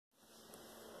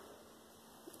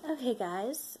Okay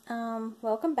guys,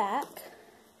 welcome back.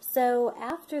 So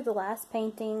after the last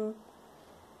painting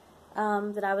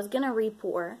that I was going to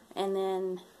repour, and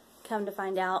then come to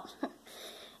find out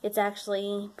it's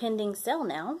actually pending sale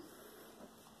now.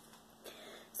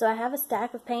 So I have a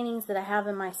stack of paintings that I have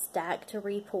in my stack to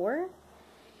repour,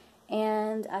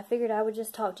 and I figured I would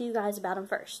just talk to you guys about them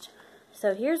first.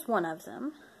 So here's one of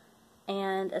them,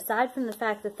 and aside from the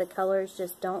fact that the colors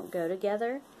just don't go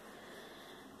together,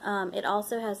 it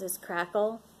also has this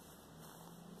crackle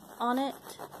on it,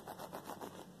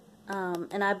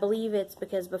 and I believe it's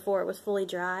because before it was fully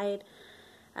dried,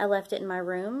 I left it in my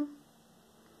room,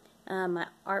 my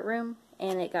art room,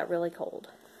 and it got really cold.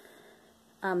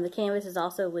 The canvas is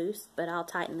also loose, but I'll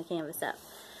tighten the canvas up.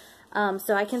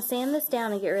 So I can sand this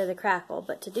down and get rid of the crackle,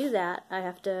 but to do that, I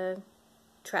have to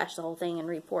trash the whole thing and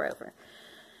re-pour over.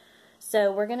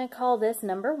 So we're going to call this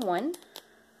number 1.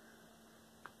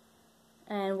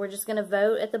 And we're just going to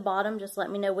vote at the bottom. Just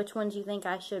let me know which ones you think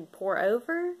I should pour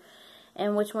over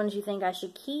and which ones you think I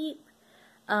should keep.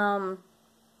 Anything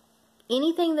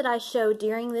that I show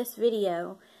during this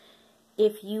video,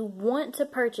 if you want to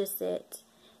purchase it,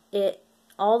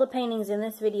 all the paintings in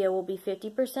this video will be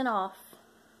 50% off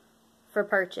for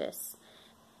purchase.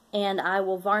 And I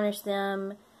will varnish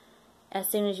them as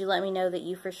soon as you let me know that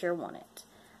you for sure want it.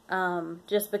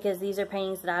 Just because these are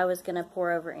paintings that I was going to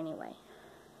pour over anyway.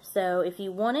 So if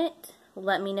you want it,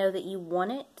 let me know that you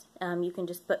want it. You can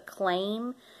just put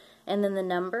claim and then the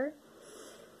number,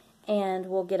 and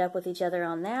we'll get up with each other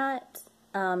on that.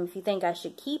 If you think I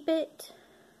should keep it,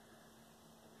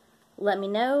 let me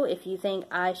know. If you think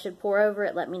I should pour over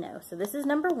it, let me know. So this is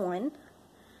number 1.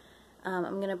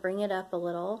 I'm going to bring it up a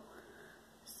little.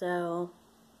 So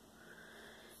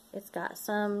it's got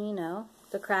some, you know,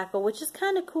 the crackle, which is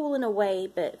kind of cool in a way,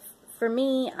 but for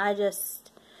me,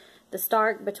 the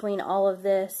stark between all of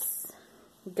this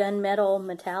gunmetal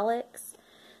metallics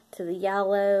to the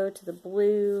yellow to the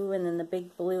blue and then the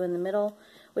big blue in the middle,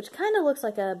 which kind of looks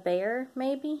like a bear,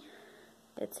 maybe.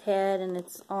 Its head and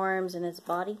its arms and its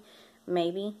body,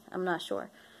 maybe. I'm not sure.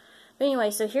 But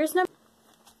anyway, so here's number.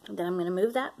 Then I'm going to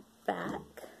move that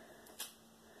back.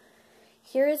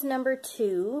 Here is number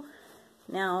 2.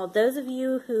 Now, those of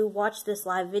you who watched this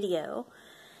live video,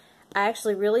 I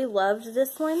actually really loved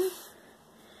this one.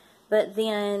 But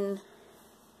then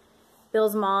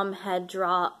Bill's mom had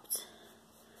dropped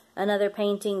another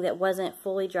painting that wasn't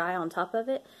fully dry on top of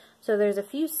it. So there's a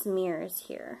few smears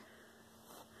here.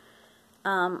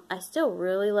 I still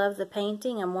really love the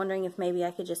painting. I'm wondering if maybe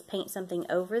I could just paint something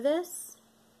over this.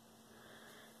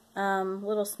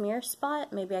 Little smear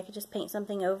spot. Maybe I could just paint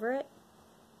something over it.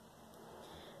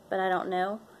 But I don't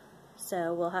know.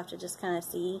 So we'll have to just kind of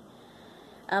see.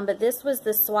 But this was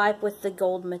the swipe with the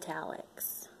gold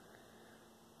metallics.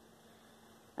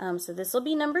 So this will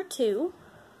be number 2.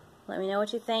 Let me know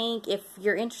what you think. If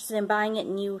you're interested in buying it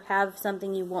and you have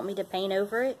something you want me to paint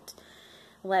over it,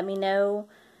 let me know,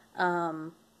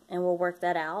 and we'll work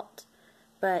that out.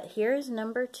 But here's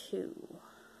number 2.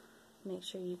 Make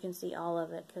sure you can see all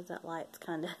of it because that light's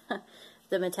kind of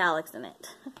the metallics in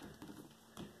it.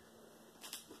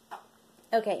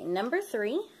 Okay, number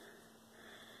 3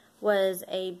 was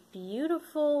a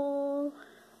beautiful...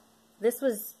 This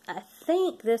was, I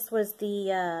think this was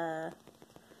the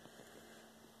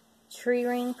tree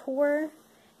ring pour,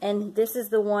 and this is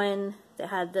the one that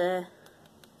had the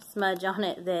smudge on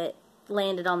it that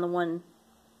landed on the one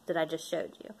that I just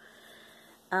showed you.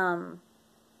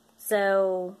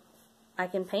 So I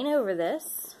can paint over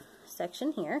this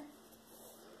section here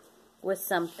with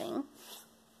something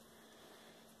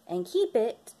and keep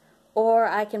it, or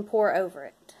I can pour over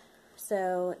it.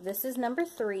 So this is number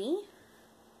 3.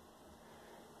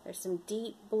 There's some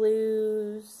deep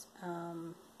blues,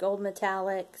 gold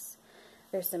metallics.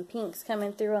 There's some pinks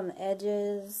coming through on the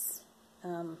edges.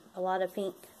 A lot of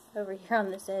pink over here on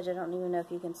this edge. I don't even know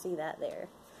if you can see that there.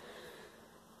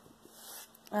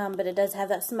 But it does have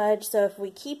that smudge, so if we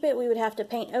keep it, we would have to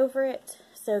paint over it.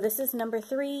 So this is number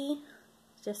 3.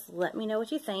 Just let me know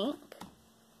what you think.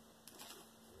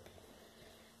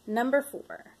 Number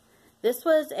 4. This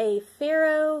was a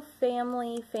Pharaoh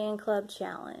Family Fan Club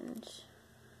Challenge.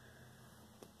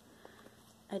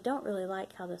 I don't really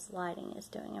like how this lighting is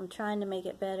doing. I'm trying to make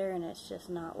it better and it's just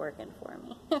not working for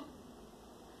me.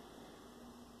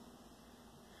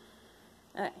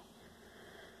 Okay.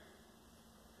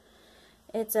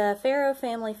 It's a Pharaoh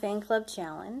Family Fan Club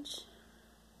Challenge.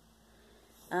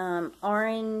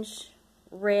 Orange,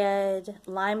 red,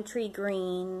 lime tree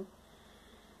green,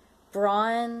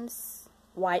 bronze,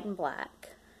 white, and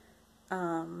black.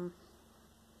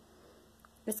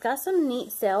 It's got some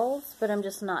neat cells, but I'm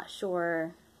just not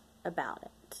sure about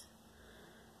it.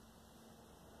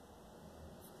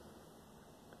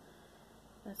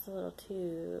 That's a little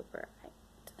too bright.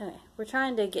 Okay, we're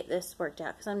trying to get this worked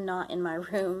out because I'm not in my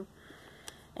room.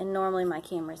 And normally my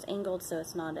camera's angled so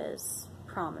it's not as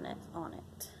prominent on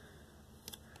it.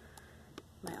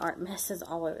 My art mess is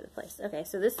all over the place. Okay,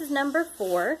 so this is number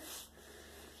 4.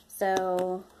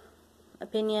 So,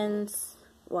 opinions,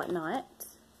 whatnot.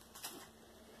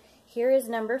 Here is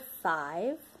number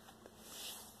 5.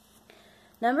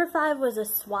 Number 5 was a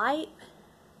swipe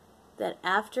that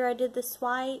after I did the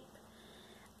swipe,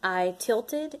 I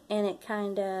tilted and it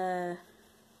kind of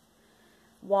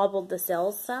wobbled the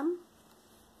cells some.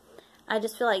 I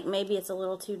just feel like maybe it's a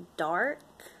little too dark.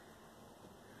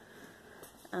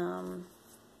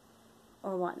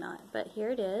 Or whatnot. But here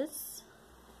it is.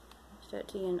 I'll show it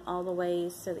to you in all the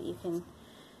ways so that you can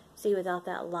see without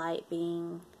that light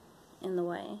being in the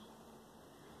way.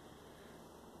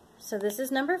 So this is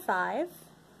number 5.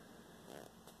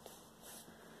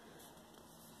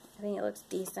 I think it looks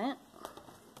decent,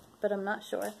 but I'm not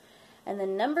sure. And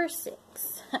then number 6.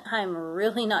 I'm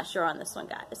really not sure on this one,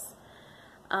 guys.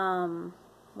 One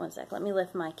sec. Let me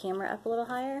lift my camera up a little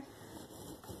higher,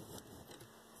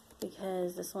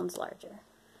 because this one's larger.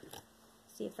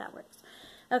 See if that works.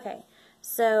 Okay,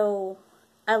 so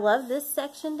I love this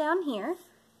section down here,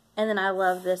 and then I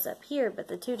love this up here, but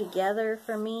the two together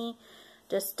for me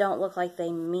just don't look like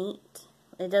they meet.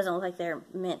 It doesn't look like they're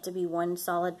meant to be one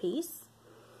solid piece.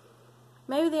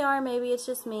 Maybe they are, maybe it's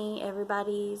just me.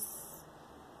 Everybody's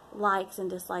likes and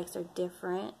dislikes are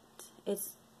different.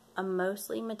 It's a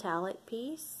mostly metallic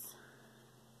piece.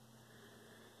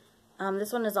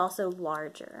 This one is also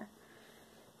larger.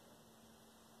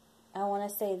 I want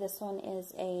to say this one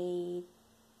is a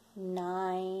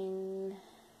 9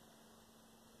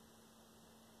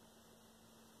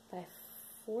 by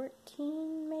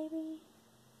 14, maybe?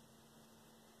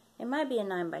 It might be a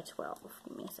 9 by 12.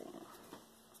 Give me a second.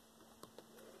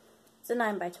 It's a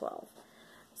 9 by 12.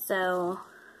 So,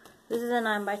 this is a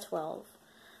 9 by 12.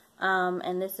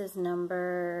 And this is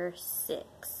number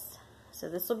 6. So,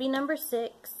 this will be number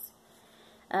 6.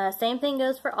 Same thing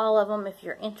goes for all of them. If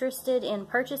you're interested in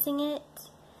purchasing it,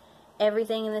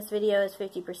 everything in this video is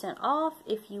 50% off.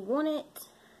 If you want it,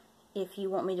 if you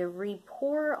want me to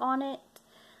re-pour on it,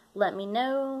 let me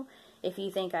know. If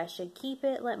you think I should keep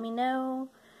it, let me know.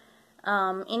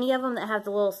 Any of them that have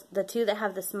the two that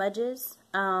have the smudges,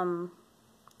 can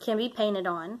be painted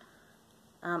on.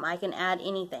 I can add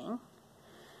anything.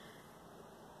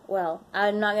 Well,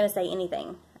 I'm not going to say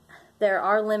anything. There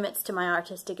are limits to my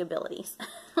artistic abilities.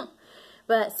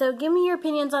 But, so give me your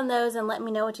opinions on those and let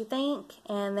me know what you think.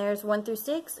 And there's 1 through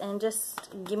 6, and just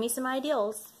give me some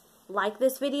ideals. Like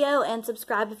this video and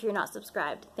subscribe if you're not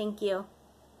subscribed. Thank you.